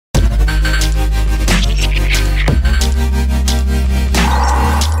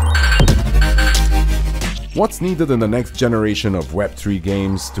What's needed in the next generation of Web3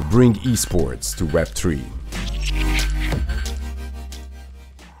 games to bring eSports to Web3?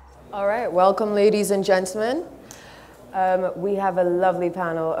 All right, welcome ladies and gentlemen. We have a lovely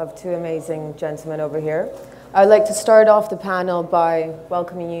panel of two amazing gentlemen over here. I'd like to start off the panel by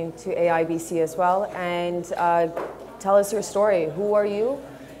welcoming you to AIBC as well, and tell us your story. Who are you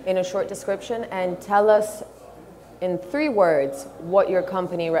in a short description, and tell us in 3 words what your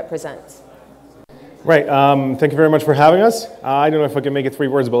company represents. Right, thank you very much for having us. I don't know if I can make it 3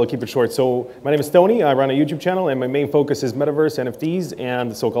 words, but I'll keep it short. So my name is Tony, I run a YouTube channel, and my main focus is metaverse, NFTs, and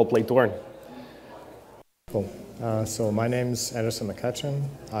the so-called play to earn. Cool. So my name is Mccutcheon.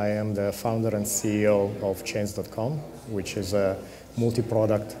 I am the founder and CEO of Chains.com, which is a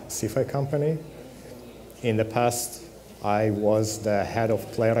multi-product sci-fi company. In the past, I was the head of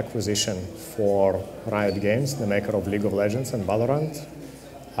player acquisition for Riot Games, the maker of League of Legends and Valorant.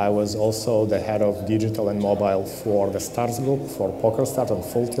 I was also the head of digital and mobile for the Stars Group, for PokerStars and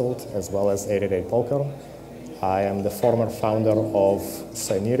Full Tilt, as well as 88 Poker. I am the former founder of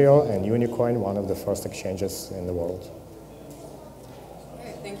Synerio and Unicoin, one of the first exchanges in the world.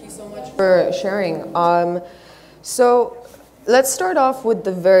 Okay, thank you so much for sharing. So let's start off with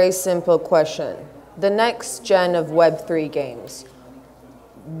the very simple question. The next gen of Web3 games,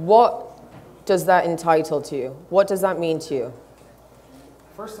 what does that entitle to you? What does that mean to you?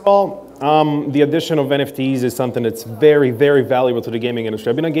 First of all, the addition of NFTs is something that's very, very valuable to the gaming industry.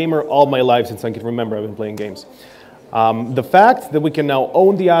 I've been a gamer all my life since I can remember. I've been playing games. The fact that we can now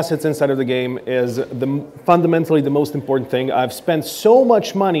own the assets inside of the game is fundamentally the most important thing. I've spent so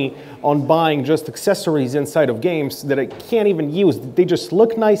much money on buying just accessories inside of games that I can't even use. They just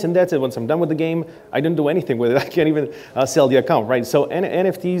look nice and that's it. Once I'm done with the game, I didn't do anything with it. I can't even sell the account, right? So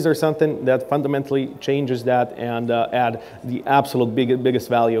NFTs are something that fundamentally changes that and add the absolute biggest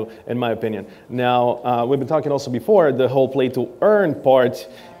value, in my opinion. Now, we've been talking also before, the whole play to earn part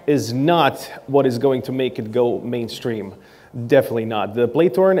is not what is going to make it go mainstream. Definitely not. The play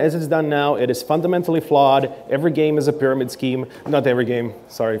to earn as it's done now, it is fundamentally flawed. Every game is a pyramid scheme. Not every game,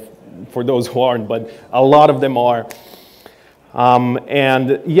 sorry for those who aren't, but a lot of them are.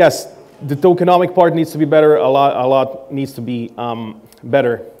 And yes, the tokenomic part needs to be better. A lot needs to be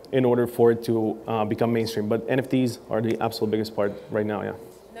better in order for it to become mainstream. But NFTs are the absolute biggest part right now, yeah.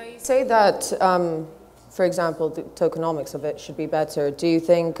 Now you say that for example, the tokenomics of it should be better. Do you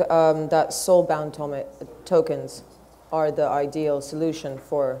think that soul-bound tokens are the ideal solution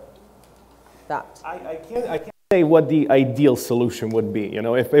for that? I can't say what the ideal solution would be. You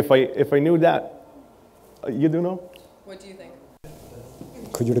know, if I knew that, you do know? What do you think?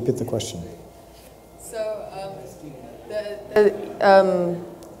 Could you repeat the question? So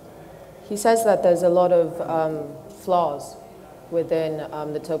he says that there's a lot of flaws within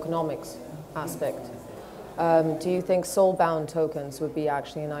the tokenomics aspect. Do you think soul-bound tokens would be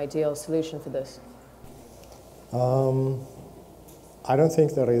actually an ideal solution for this? I don't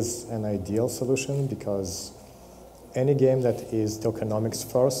think there is an ideal solution because any game that is tokenomics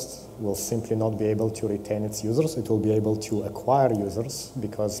first will simply not be able to retain its users. It will be able to acquire users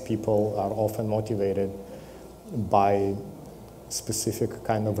because people are often motivated by specific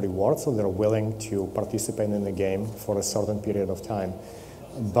kind of rewards, so they're willing to participate in the game for a certain period of time.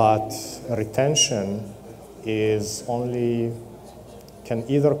 But retention is can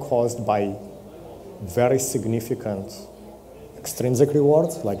either caused by very significant extrinsic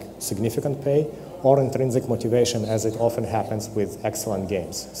rewards, like significant pay, or intrinsic motivation, as it often happens with excellent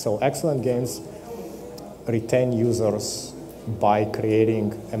games. So excellent games retain users by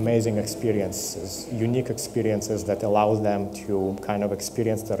creating amazing experiences, unique experiences that allow them to kind of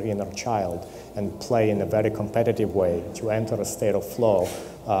experience their inner child and play in a very competitive way, to enter a state of flow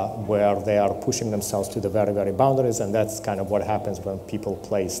where they are pushing themselves to the very, very boundaries, and that's kind of what happens when people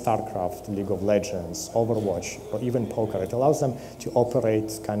play StarCraft, League of Legends, Overwatch, or even poker. It allows them to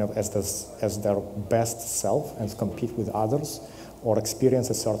operate kind of as their best self and compete with others, or experience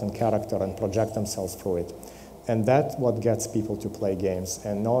a certain character and project themselves through it. And that's what gets people to play games,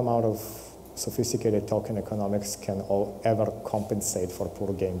 and no amount of sophisticated token economics can ever compensate for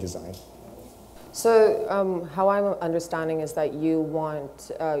poor game design. So how I'm understanding is that you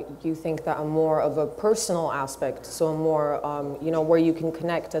think that a more of a personal aspect, so a more, where you can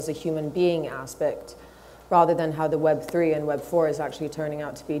connect as a human being aspect, rather than how the Web3 and Web4 is actually turning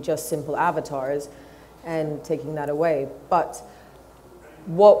out to be just simple avatars and taking that away. But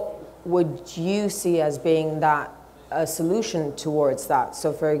what would you see as being a solution towards that?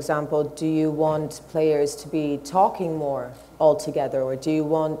 So for example, do you want players to be talking more altogether, or do you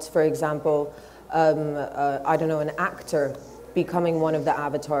want, for example, I don't know, an actor becoming one of the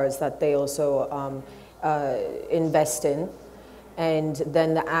avatars that they also invest in, and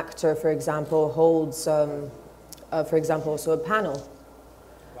then the actor, for example, holds, for example, also a panel.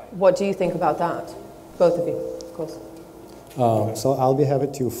 What do you think about that? Both of you, of course. So I'll be happy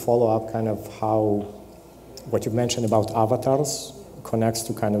to follow up kind of how what you mentioned about avatars connects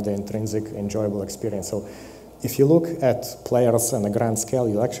to kind of the intrinsic enjoyable experience. So if you look at players on a grand scale,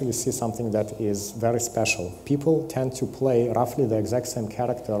 you'll actually see something that is very special. People tend to play roughly the exact same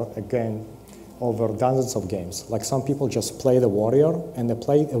character again over dozens of games. Like some people just play the warrior, and they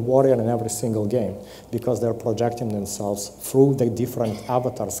play a warrior in every single game because they're projecting themselves through the different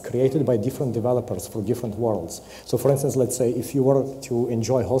avatars created by different developers for different worlds. So for instance, let's say if you were to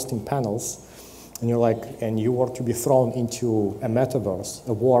enjoy hosting panels, and you were to be thrown into a metaverse,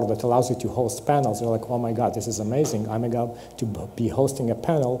 a world that allows you to host panels, you're like, oh my God, this is amazing. I'm going to be hosting a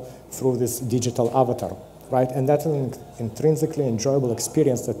panel through this digital avatar, right? And that's an intrinsically enjoyable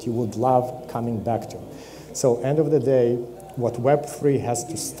experience that you would love coming back to. So end of the day, what Web3 has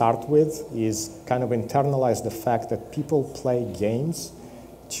to start with is kind of internalize the fact that people play games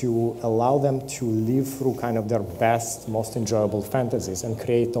to allow them to live through kind of their best, most enjoyable fantasies and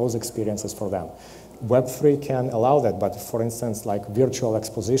create those experiences for them. Web3 can allow that, but for instance, like virtual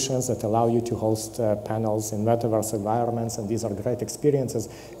expositions that allow you to host panels in metaverse environments, and these are great experiences,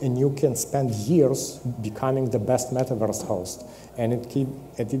 and you can spend years becoming the best metaverse host. And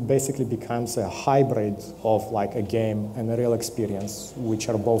it basically becomes a hybrid of like a game and a real experience, which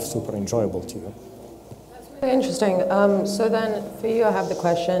are both super enjoyable to you. Very interesting. So then, for you, I have the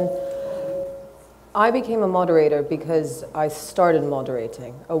question. I became a moderator because I started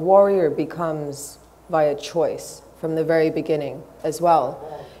moderating. A warrior becomes via choice from the very beginning as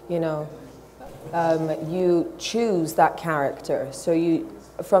well. You know, you choose that character, so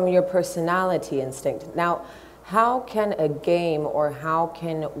from your personality instinct. Now, how can a game, or how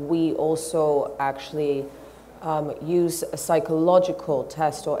can we also actually use a psychological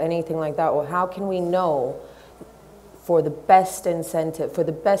test or anything like that, or how can we know for the best incentive, for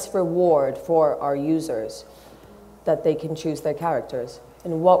the best reward for our users, that they can choose their characters?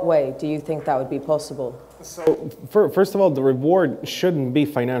 In what way do you think that would be possible? So, first of all, the reward shouldn't be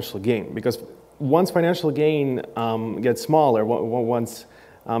financial gain, because once financial gain gets smaller, once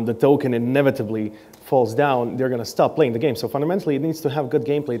the token inevitably falls down, they're going to stop playing the game. So fundamentally, it needs to have good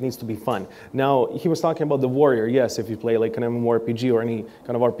gameplay. It needs to be fun. Now, he was talking about the warrior. Yes, if you play like an MMORPG or any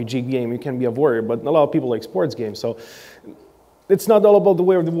kind of RPG game, you can be a warrior. But a lot of people like sports games. So it's not all about the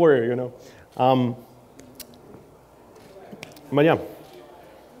way of the warrior, you know. But yeah.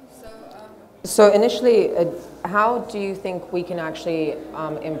 So initially, how do you think we can actually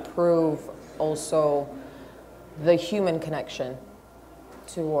improve also the human connection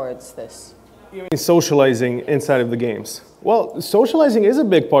towards this? You mean socializing inside of the games? Well, socializing is a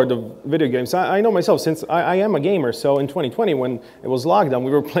big part of video games. I know myself, since I am a gamer, so in 2020 when it was lockdown,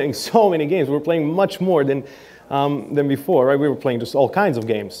 we were playing so many games. We were playing much more than before, right? We were playing just all kinds of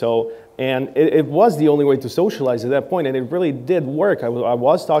games. So, and it was the only way to socialize at that point, and it really did work. I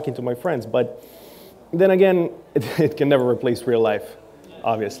was talking to my friends, but then again, it can never replace real life,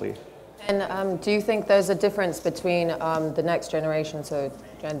 obviously. And do you think there's a difference between the next generation, so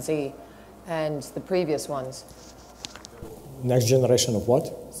Gen Z, and the previous ones? Next generation of what?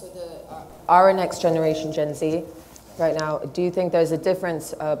 So our next generation, Gen Z, right now, do you think there's a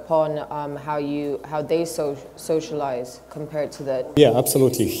difference upon how they socialize compared to the... Yeah,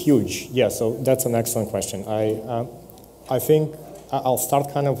 absolutely, huge. Yeah, so that's an excellent question. I think I'll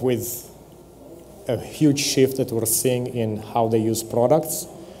start kind of with a huge shift that we're seeing in how they use products,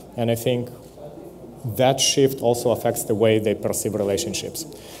 and I think that shift also affects the way they perceive relationships.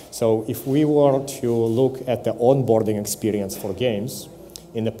 So if we were to look at the onboarding experience for games,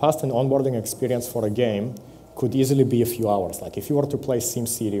 in the past an onboarding experience for a game could easily be a few hours. Like if you were to play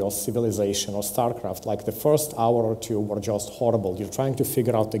SimCity or Civilization or StarCraft, like the first hour or two were just horrible. You're trying to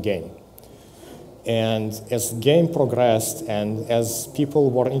figure out the game. And as game progressed and as people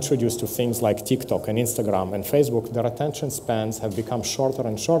were introduced to things like TikTok and Instagram and Facebook, their attention spans have become shorter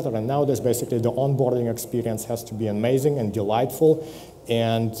and shorter, and nowadays basically the onboarding experience has to be amazing and delightful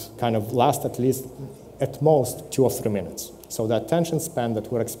and kind of last at most 2 or 3 minutes. So the attention span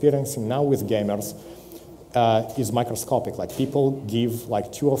that we're experiencing now with gamers is microscopic. Like people give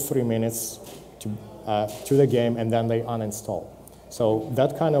like 2 or 3 minutes to the game and then they uninstall. So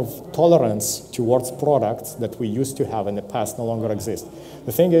that kind of tolerance towards products that we used to have in the past no longer exists.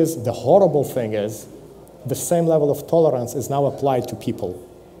 The thing is, the horrible thing is, the same level of tolerance is now applied to people.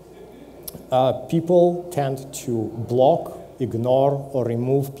 People tend to block, ignore, or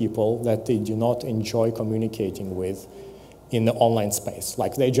remove people that they do not enjoy communicating with. in the online space.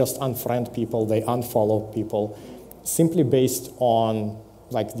 Like they just unfriend people, they unfollow people, simply based on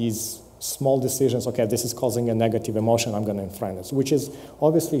like these small decisions. Okay, this is causing a negative emotion, I'm going to unfriend this, which is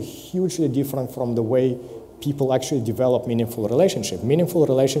obviously hugely different from the way people actually develop meaningful relationships. Meaningful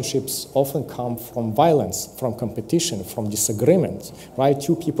relationships often come from violence, from competition, from disagreement, right?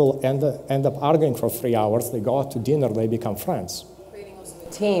 Two people end up arguing for 3 hours, they go out to dinner, they become friends. Creating also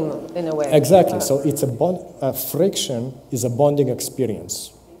a team in a way. Exactly, so it's a bond, friction is a bonding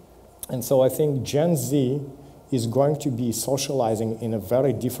experience. And so I think Gen Z is going to be socializing in a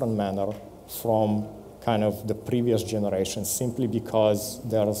very different manner from kind of the previous generation, simply because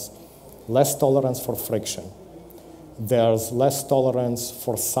there's less tolerance for friction. There's less tolerance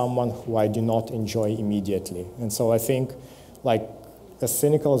for someone who I do not enjoy immediately. And so I think, like, as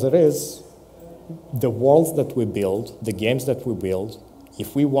cynical as it is, the worlds that we build, the games that we build,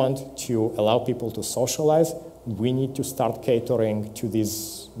 if we want to allow people to socialize, we need to start catering to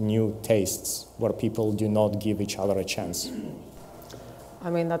these new tastes where people do not give each other a chance. I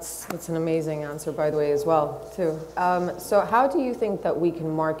mean, that's an amazing answer, by the way, as well, too. So how do you think that we can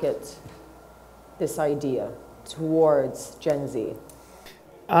market this idea towards Gen Z?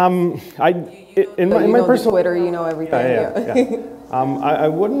 In my personal Twitter, you know everything. I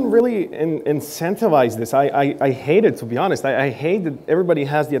wouldn't really incentivize this. I hate it, to be honest. I hate that everybody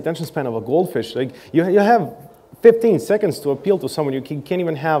has the attention span of a goldfish. Like you have 15 seconds to appeal to someone. You can't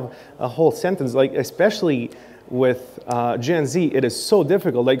even have a whole sentence. Like especially with Gen Z, it is so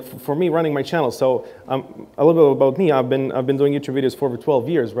difficult. Like for me, running my channel. So a little bit about me. I've been doing YouTube videos for over 12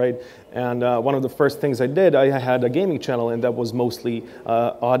 years, right? And one of the first things I did, I had a gaming channel, and that was mostly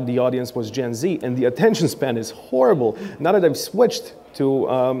the audience was Gen Z, and the attention span is horrible. Now that I've switched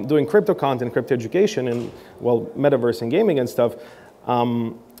to doing crypto content, crypto education, and well, metaverse and gaming and stuff.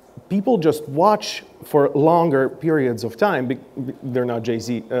 People just watch for longer periods of time. They're not Gen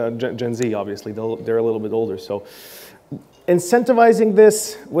Z, obviously. They're a little bit older. So, incentivizing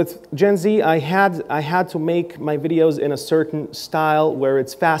this with Gen Z, I had to make my videos in a certain style where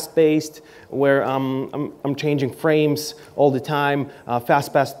it's fast-paced, where I'm changing frames all the time,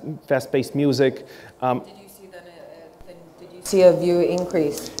 fast-paced music. Did you see did you see a view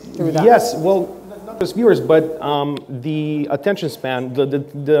increase through that? Yes. Well. Not just viewers, but the attention span,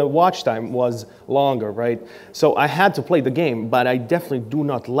 the watch time was longer, right? So I had to play the game, but I definitely do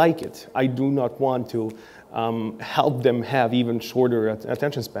not like it. I do not want to help them have even shorter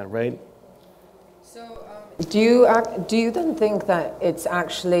attention span, right? So do you then think that it's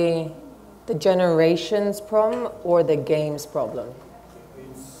actually the generation's problem or the game's problem?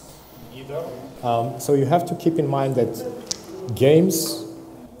 It's either. So you have to keep in mind that games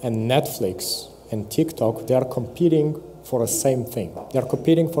and Netflix and TikTok, they are competing for the same thing. They're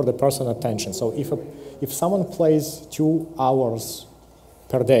competing for the person's attention. So if someone plays 2 hours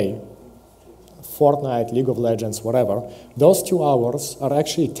per day, Fortnite, League of Legends, whatever, those 2 hours are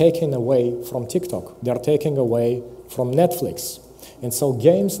actually taken away from TikTok. They're taken away from Netflix. And so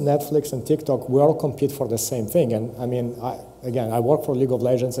games, Netflix, and TikTok, we all compete for the same thing. And I mean, I work for League of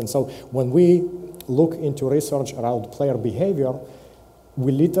Legends, and so when we look into research around player behavior,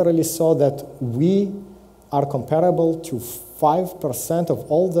 we literally saw that we are comparable to 5% of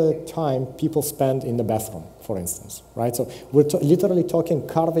all the time people spend in the bathroom, for instance, right? So we're literally talking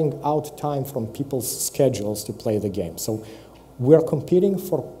carving out time from people's schedules to play the game. So we're competing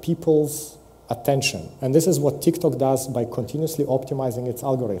for people's attention. And this is what TikTok does by continuously optimizing its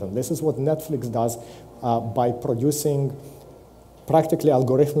algorithm. This is what Netflix does by producing practically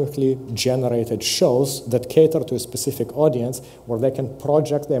algorithmically generated shows that cater to a specific audience where they can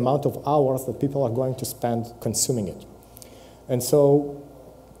project the amount of hours that people are going to spend consuming it. And so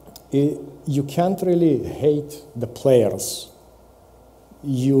you can't really hate the players.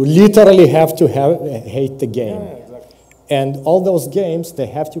 You literally have to hate the game. Yeah, exactly. And all those games, they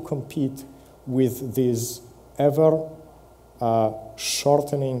have to compete with these ever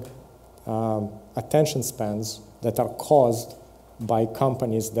shortening attention spans that are caused by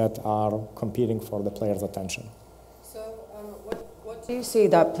companies that are competing for the players' attention. So what do you see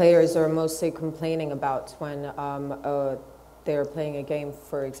that players are mostly complaining about when they're playing a game,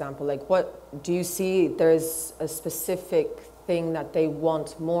 for example? Like what do you see there's a specific thing that they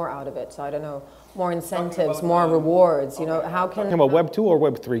want more out of it? So I don't know, more incentives, more rewards, you know, how can... Talking about Web 2 or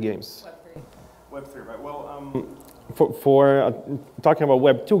Web 3 games? Web 3, right. Well, for talking about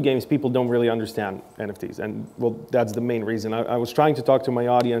Web 2 games, people don't really understand NFTs. And, well, that's the main reason. I was trying to talk to my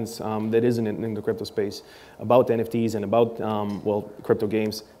audience that isn't in the crypto space about NFTs and about, well, crypto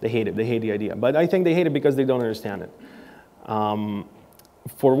games. They hate it. They hate the idea. But I think they hate it because they don't understand it.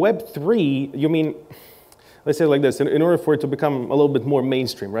 For Web 3, you mean... let's say it like this, in order for it to become a little bit more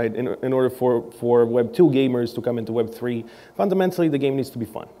mainstream, right? In order for Web 2 gamers to come into Web 3, fundamentally the game needs to be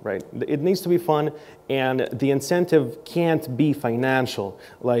fun, right? It needs to be fun, and the incentive can't be financial.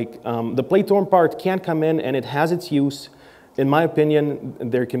 Like the play-to-earn part can't come in, and it has its use. In my opinion,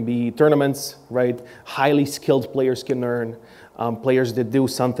 there can be tournaments, right? Highly skilled players can earn. Players that do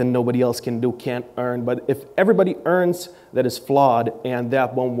something nobody else can do can't earn. But if everybody earns, that is flawed, and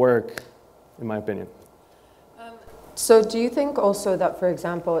that won't work, in my opinion. So do you think also that, for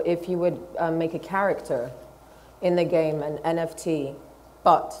example, if you would make a character in the game, an NFT,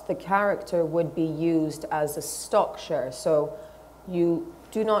 but the character would be used as a stock share, so you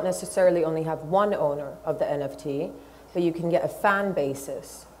do not necessarily only have one owner of the NFT, but you can get a fan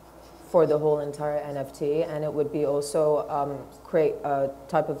basis for the whole entire NFT, and it would be also create a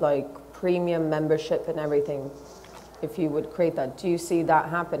type of like premium membership and everything if you would create that. Do you see that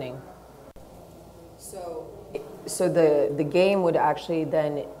happening? So the game would actually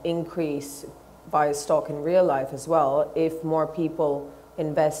then increase via stock in real life as well if more people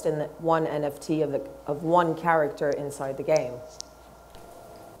invest in one NFT of one character inside the game.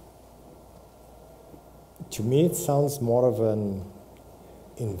 To me, it sounds more of an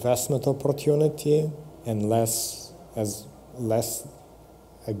investment opportunity and less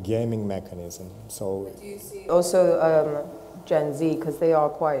a gaming mechanism. So do you see also Gen Z, because they are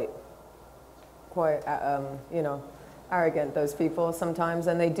quite you know, arrogant, those people sometimes,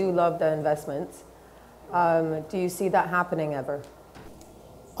 and they do love their investments. Do you see that happening ever?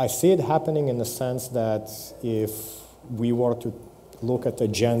 I see it happening in the sense that if we were to look at the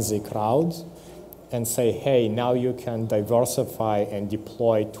Gen Z crowd and say, hey, now you can diversify and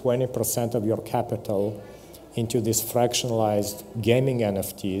deploy 20% of your capital into these fractionalized gaming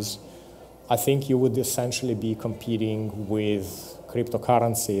NFTs, I think you would essentially be competing with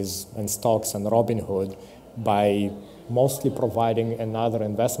cryptocurrencies and stocks and Robinhood by mostly providing another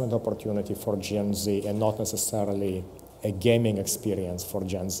investment opportunity for Gen Z and not necessarily a gaming experience for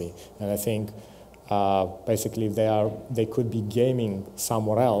Gen Z. And I think basically they could be gaming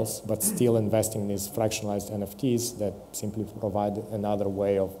somewhere else, but still investing in these fractionalized NFTs that simply provide another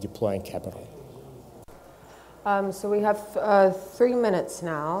way of deploying capital. So we have 3 minutes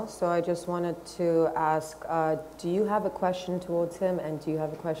now, so I just wanted to ask, do you have a question towards him, and do you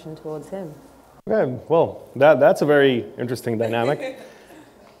have a question towards him? Okay, well, that's a very interesting dynamic.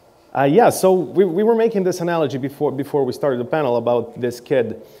 Yeah, so we were making this analogy before we started the panel about this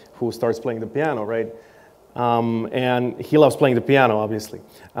kid who starts playing the piano, right? And he loves playing the piano, obviously.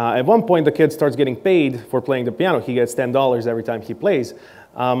 At one point, the kid starts getting paid for playing the piano. He gets $10 every time he plays.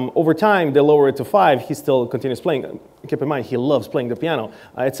 Over time, they lower it to $5. He still continues playing. Keep in mind, he loves playing the piano.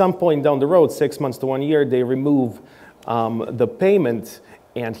 At some point down the road, 6 months to 1 year, they remove the payment,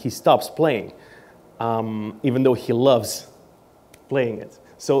 and he stops playing, even though he loves playing it.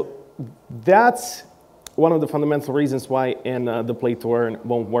 So that's one of the fundamental reasons why in the play to earn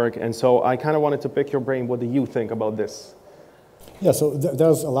won't work. And so I kind of wanted to pick your brain. What do you think about this? Yeah, so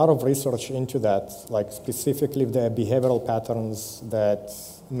there's a lot of research into that, like specifically the behavioral patterns that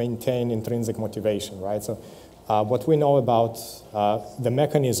maintain intrinsic motivation, right? So what we know about the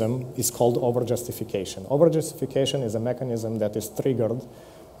mechanism is called overjustification. Overjustification is a mechanism that is triggered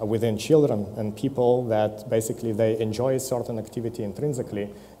within children and people that basically they enjoy a certain activity intrinsically,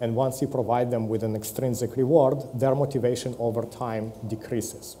 and once you provide them with an extrinsic reward, their motivation over time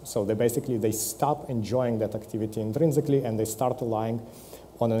decreases. So they stop enjoying that activity intrinsically and they start relying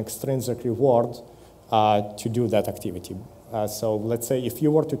on an extrinsic reward to do that activity. So let's say if you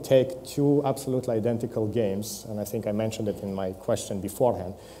were to take two absolutely identical games, and I think I mentioned it in my question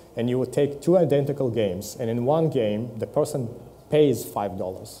beforehand, and you would take two identical games, and in one game, the person pays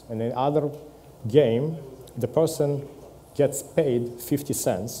 $5, and in the other game, the person gets paid 50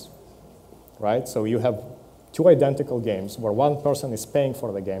 cents, right? So you have two identical games where one person is paying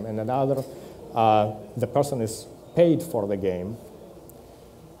for the game and another, the person is paid for the game.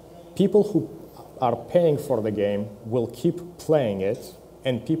 People who are paying for the game will keep playing it,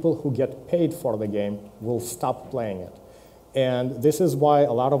 and people who get paid for the game will stop playing it. And this is why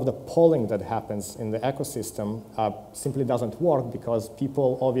a lot of the polling that happens in the ecosystem simply doesn't work, because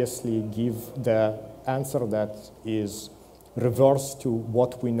people obviously give the answer that is reverse to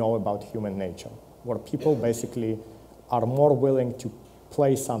what we know about human nature, where people basically are more willing to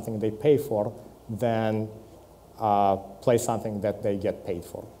play something they pay for than play something that they get paid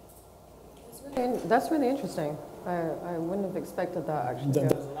for. That's really interesting. I wouldn't have expected that, actually.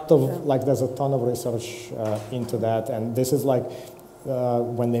 There's a ton of research into that, and this is like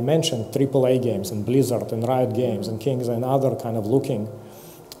when they mention AAA games and Blizzard and Riot Games and Kings and other kind of looking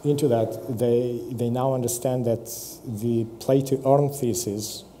into that, they now understand that the play-to-earn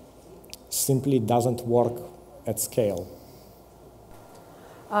thesis simply doesn't work at scale.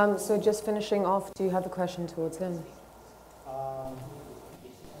 So just finishing off, do you have a question towards him?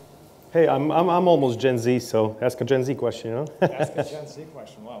 Hey, I'm almost Gen Z, so ask a Gen Z question, you know? Ask a Gen Z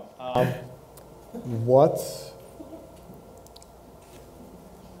question, wow.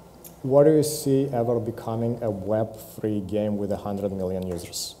 What do you see ever becoming a Web3 game with 100 million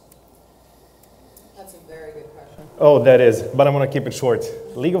users? That's a very good question. Oh, that is, but I'm gonna keep it short.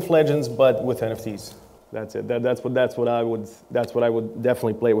 League of Legends, but with NFTs. That's it. That's what I would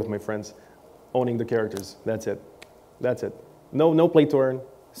definitely play with my friends, owning the characters. That's it. That's it. No play to earn.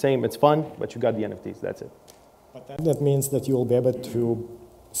 Same. It's fun, but you got the NFTs. That's it. But that means that you will be able to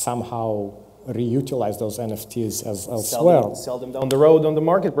somehow reutilize those NFTs as elsewhere. Sell them down the road on the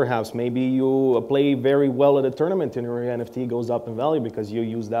market, perhaps. Maybe you play very well at a tournament and your NFT goes up in value because you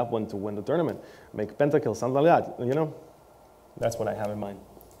use that one to win the tournament. Make a pentakill, something like that. You know, that's what I have in mind.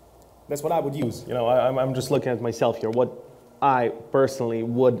 That's what I would use. You know, I'm just looking at myself here. What I personally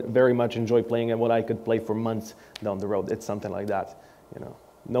would very much enjoy playing and what I could play for months down the road. It's something like that. You know,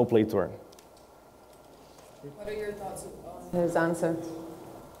 no play to earn. What are your thoughts on his answer?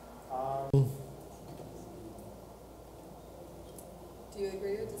 Do you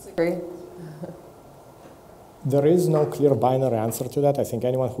agree or disagree? There is no clear binary answer to that. I think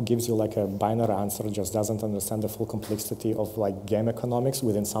anyone who gives you like a binary answer just doesn't understand the full complexity of like game economics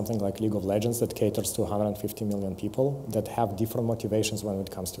within something like League of Legends that caters to 150 million people that have different motivations when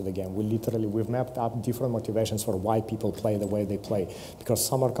it comes to the game. We've mapped up different motivations for why people play the way they play. Because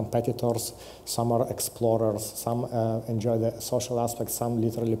some are competitors, some are explorers, some enjoy the social aspects, some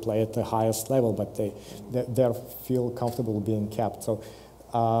literally play at the highest level, but they feel comfortable being capped. So.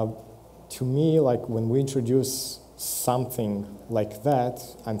 To me, like when we introduce something like that,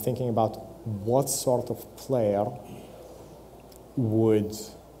 I'm thinking about what sort of player would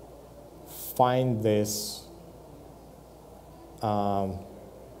find this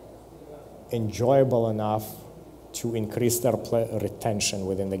enjoyable enough to increase their retention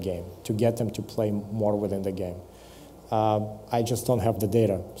within the game, to get them to play more within the game. I just don't have the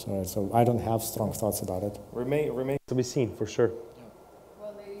data, so I don't have strong thoughts about it. Remains to be seen, for sure.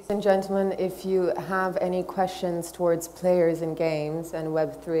 Ladies and gentlemen, if you have any questions towards players in games and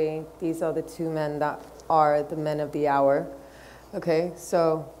Web3, these are the two men that are the men of the hour. Okay,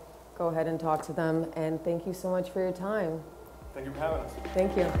 so go ahead and talk to them, and thank you so much for your time. Thank you for having us.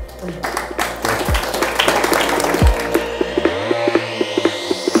 Thank you.